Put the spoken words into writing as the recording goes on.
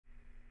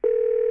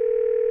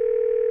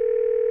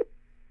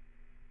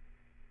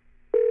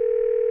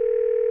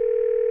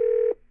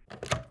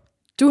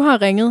Du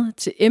har ringet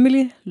til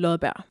Emily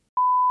Lodberg.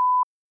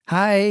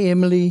 Hej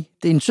Emily, det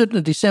er den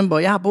 17. december,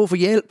 og jeg har brug for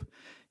hjælp.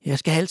 Jeg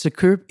skal altså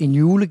købe en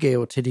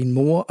julegave til din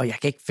mor, og jeg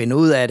kan ikke finde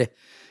ud af det.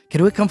 Kan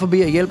du ikke komme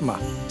forbi og hjælpe mig?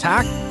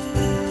 Tak.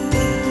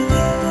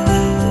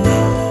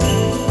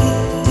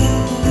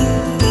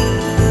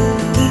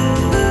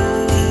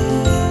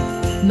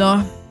 Nå,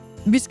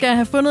 vi skal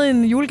have fundet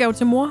en julegave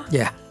til mor.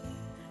 Ja.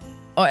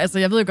 Og altså,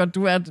 jeg ved godt,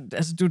 du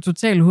er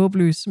totalt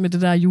håbløs med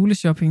det der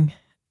juleshopping.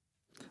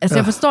 Altså,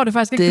 jeg forstår det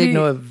faktisk ikke, det er ikke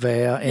noget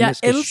værre, end jeg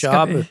skal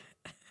shoppe.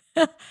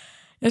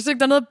 Jeg synes ikke,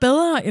 der er noget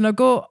bedre, end at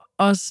gå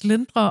og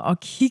slendre og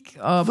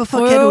kigge og Hvorfor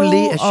prøve. kan du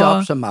lide at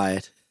shoppe så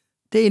meget?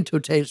 Det er en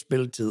total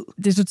spilletid.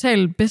 Det er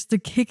totalt bedste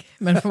kick,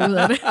 man får ud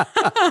af det.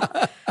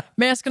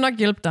 Men jeg skal nok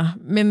hjælpe dig.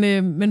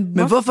 Men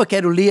hvorfor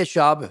kan du lide at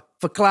shoppe?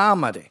 Forklar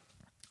mig det.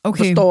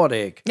 Okay. Jeg forstår det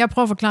ikke. Jeg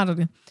prøver at forklare dig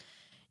det.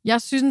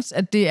 Jeg synes,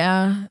 at det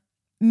er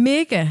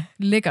mega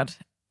lækkert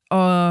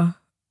at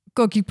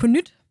gå og kigge på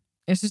nyt.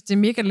 Jeg synes, det er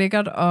mega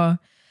lækkert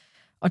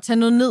at tage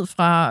noget ned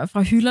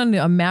fra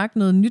hylderne og mærke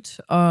noget nyt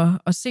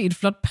og se et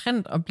flot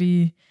print og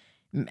blive...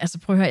 Altså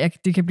prøv at høre,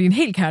 det kan blive en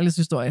helt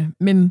kærlighedshistorie,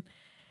 men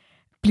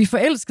blive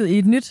forelsket i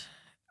et nyt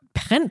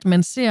print,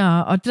 man ser,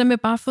 og det der med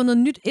bare at få noget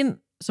nyt ind,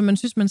 som man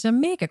synes, man ser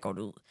mega godt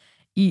ud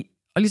i,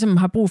 og ligesom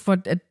har brug for,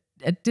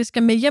 at det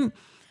skal med hjem.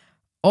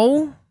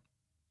 Og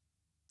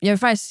jeg vil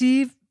faktisk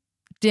sige,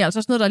 det er altså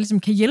også noget, der ligesom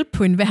kan hjælpe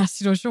på enhver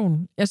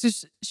situation. Jeg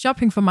synes,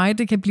 shopping for mig,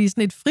 det kan blive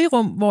sådan et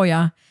frirum, hvor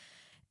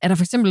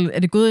er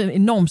det gået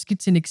enormt skidt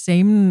til en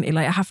eksamen,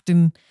 eller jeg har haft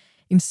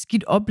en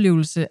skidt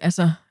oplevelse,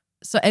 altså,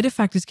 så er det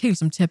faktisk helt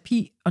som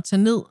terapi at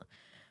tage ned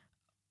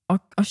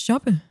og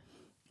shoppe.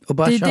 Og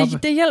bare shoppe.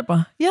 Det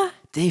hjælper, ja.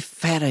 Det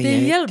fatter jeg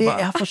ikke. Hjælper.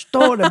 Jeg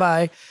forstår det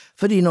bare ikke.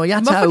 Fordi når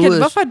jeg tager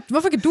ud...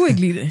 Hvorfor kan du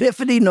ikke lide det? Det er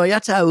fordi, når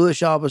jeg tager ud og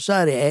shopper, så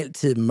er det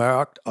altid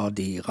mørkt, og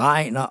det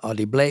regner, og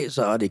det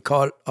blæser, og det er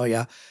koldt, og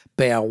jeg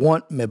bærer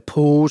rundt med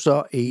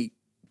poser i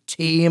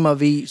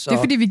temavis. Det er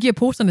fordi, vi giver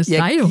poserne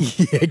dig jo.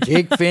 Jeg kan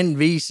ikke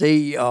finde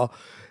VC, og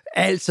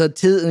altså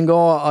tiden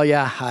går, og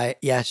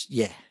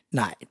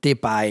nej, det er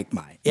bare ikke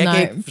mig. Jeg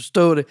kan ikke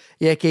forstå det.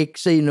 Jeg kan ikke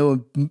se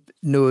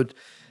noget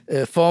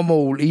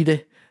formål i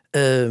det.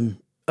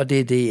 Og det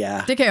er det,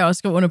 jeg... Det kan jeg også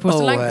skrive under på.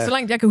 Så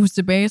langt jeg kan huske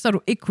tilbage, så har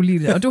du ikke kunne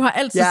lide det. Og du har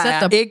altid sat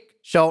dig... Jeg er ikke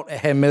sjovt at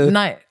have med.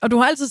 Nej, og du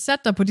har altid sat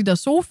dig på de der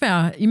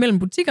sofaer imellem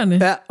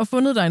butikkerne, og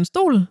fundet dig en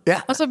stol.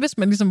 Ja. Og så vidste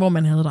man ligesom, hvor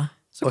man havde dig.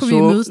 Så kunne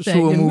vi mødes der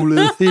igen. Og så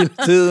mulighed hele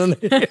tiden.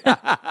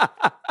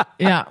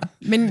 Ja,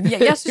 men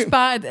jeg synes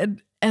bare, at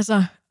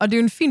altså... Og det er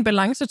jo en fin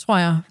balance, tror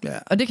jeg. Ja.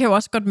 Og det kan jeg jo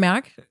også godt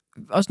mærke.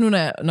 Også nu,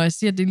 når jeg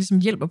siger, at det ligesom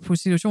hjælper på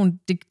situationen.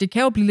 Det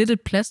kan jo blive lidt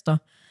et plaster.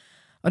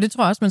 Og det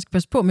tror jeg også, man skal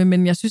passe på med,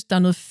 men jeg synes, der er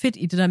noget fedt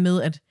i det der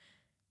med,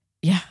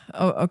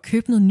 at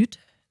købe noget nyt.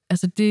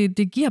 Altså,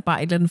 det giver bare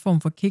et eller andet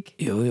form for kick.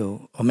 Jo.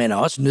 Og man er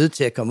også nødt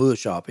til at komme ud og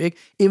shoppe, ikke?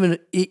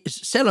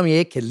 Selvom jeg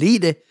ikke kan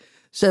lide det,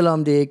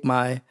 selvom det er ikke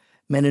mig,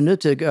 man er nødt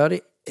til at gøre det,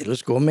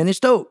 ellers går man i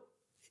stå.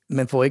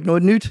 Man får ikke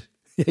noget nyt.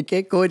 Jeg kan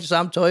ikke gå i det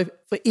samme tøj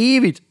for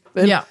evigt.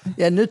 Vel? Ja.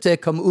 Jeg er nødt til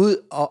at komme ud,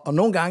 og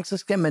nogle gange, så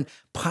skal man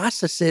presse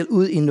sig selv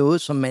ud i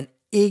noget, som man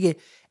ikke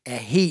er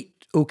helt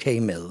okay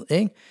med,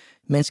 ikke?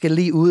 Man skal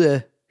lige ud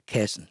af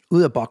kassen,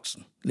 ud af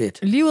boksen lidt.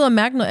 Lige ud og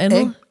mærke noget andet.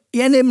 Ikke?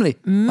 Ja, nemlig.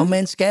 Og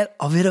man skal,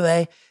 og ved du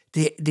hvad,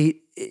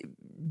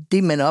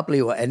 det man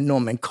oplever, at når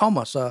man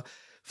kommer så,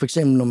 for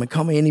eksempel når man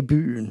kommer ind i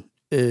byen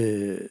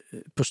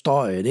på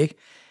Strøget, ikke?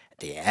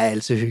 Det er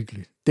altid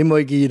hyggeligt. Det må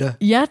jeg give dig.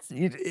 Ja,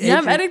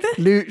 er det ikke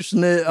det?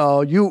 Lysene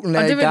og julen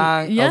er i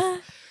gang. Ja,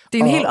 det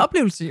er en hel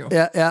oplevelse jo.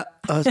 Ja.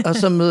 Og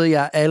så møder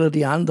jeg alle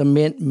de andre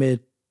mænd med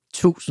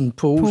 1000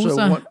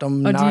 poser rundt om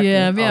nakken. Og de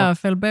er ved at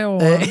falde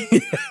bagover.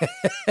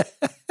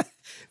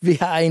 Vi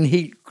har en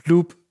hel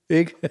klub,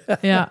 ikke?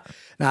 Ja.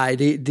 Nej,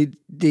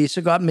 det er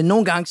så godt, men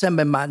nogle gange så er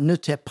man bare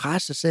nødt til at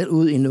presse sig selv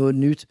ud i noget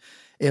nyt,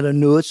 eller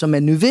noget, som er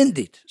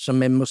nødvendigt, som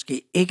man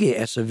måske ikke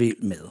er så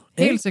vild med.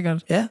 Ikke? Helt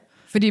sikkert. Ja.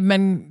 Fordi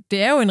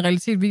det er jo en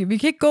realitet. Vi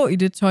kan ikke gå i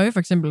det tøj, for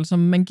eksempel, som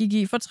man gik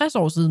i for 60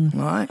 år siden.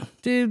 Nej.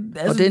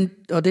 Altså,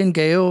 og den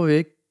gave,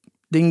 ikke?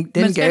 Den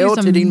gave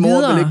ligesom til din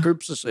mor vil ikke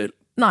købe sig selv.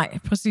 Nej,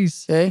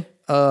 præcis. Okay?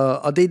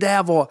 Og det er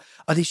der, hvor...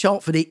 Og det er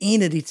sjovt, for det er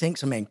en af de ting,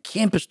 som er en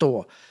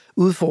kæmpestor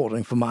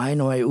udfordring for mig,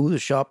 når jeg er ude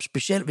at shoppe.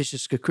 Specielt hvis jeg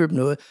skal købe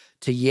noget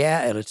til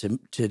jer eller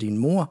til din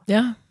mor.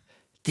 Ja.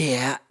 Det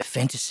er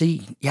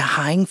fantasi. Jeg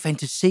har ingen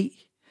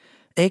fantasi.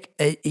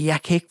 Ikke?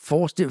 Jeg kan ikke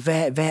forestille...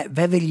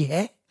 Hvad vil I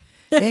have?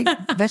 Ikke?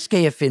 Hvad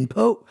skal jeg finde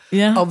på?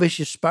 Ja. Og hvis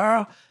jeg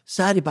spørger,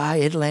 så er det bare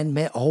et eller andet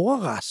med at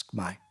overraske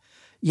mig.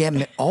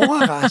 Jamen,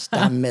 overraske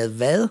dig med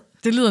hvad?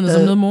 Det lyder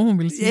som noget, mor hun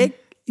ville sige. Ikke?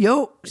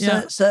 Jo,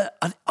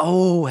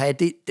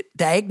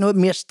 der er ikke noget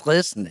mere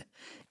stressende,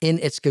 end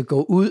at skal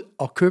gå ud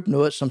og købe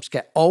noget, som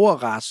skal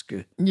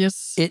overraske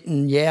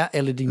enten jer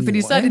eller din mor.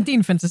 Fordi så er det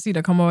din fantasi,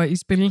 der kommer i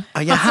spil.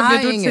 Og jeg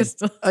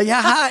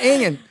har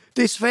ingen.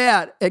 Det er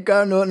svært at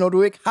gøre noget, når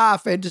du ikke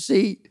har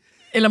fantasi.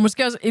 Eller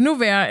måske også endnu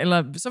værre,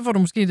 eller så får du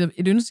måske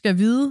et ønske at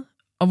vide,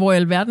 og hvor i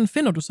alverden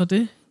finder du så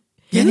det?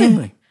 Ja,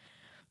 nemlig.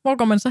 Hvor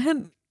går man så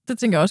hen? Det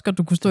tænker jeg også godt,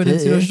 du kunne stå i den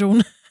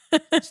situation.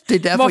 Det er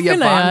derfor, jeg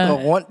vandrer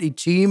rundt i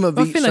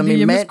timervis som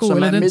en mand,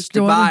 som har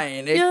mistet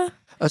vejen. Ikke? Ja.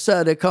 Og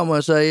så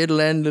kommer så et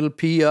eller andet lille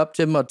pige op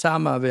til mig og tager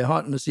mig ved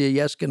hånden og siger,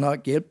 jeg skal nok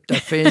hjælpe dig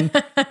at finde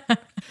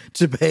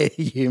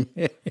tilbage hjem.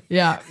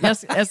 Ja,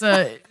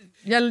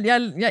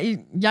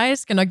 jeg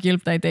skal nok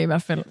hjælpe dig i dag i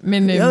hvert fald.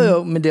 Men,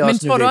 jo, men det er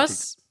også tror du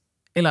også,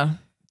 eller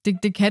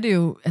det kan det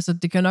jo, altså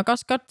det kan nok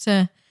også godt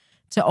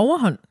tage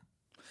overhånd.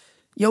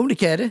 Jo, det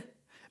kan det.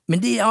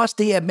 Men det er også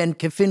det, at man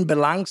kan finde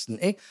balancen,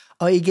 ikke?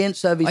 Og igen,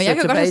 så er vi så tilbage... Og jeg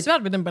kan godt have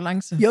svært ved den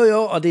balance.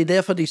 Jo, og det er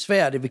derfor, det er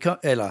svært,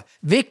 eller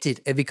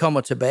vigtigt, at vi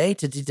kommer tilbage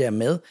til det der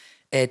med,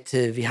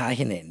 at vi har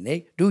hinanden,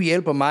 ikke? Du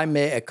hjælper mig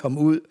med at komme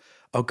ud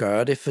og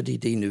gøre det, fordi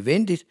det er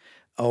nødvendigt,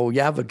 og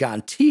jeg vil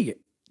garantere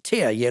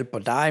at hjælpe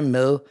dig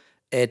med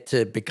at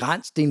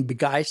begrænse din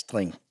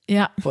begejstring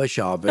for at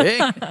shoppe,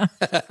 ikke?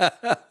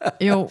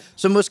 Jo.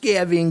 Så måske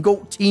er vi en god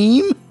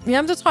team.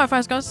 Jamen, det tror jeg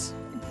faktisk også.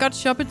 Godt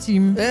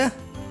shoppe-team. Ja.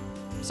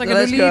 Så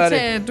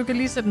kan du kan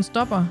lige sætte en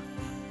stopper,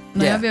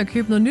 når jeg er ved at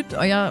købe noget nyt,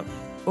 og jeg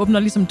åbner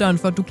ligesom døren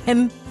for, at du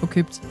kan få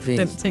købt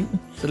den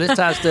ting. Så lad os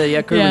tage afsted.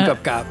 Jeg køber en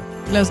kop kaffe.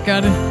 Lad os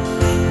gøre det.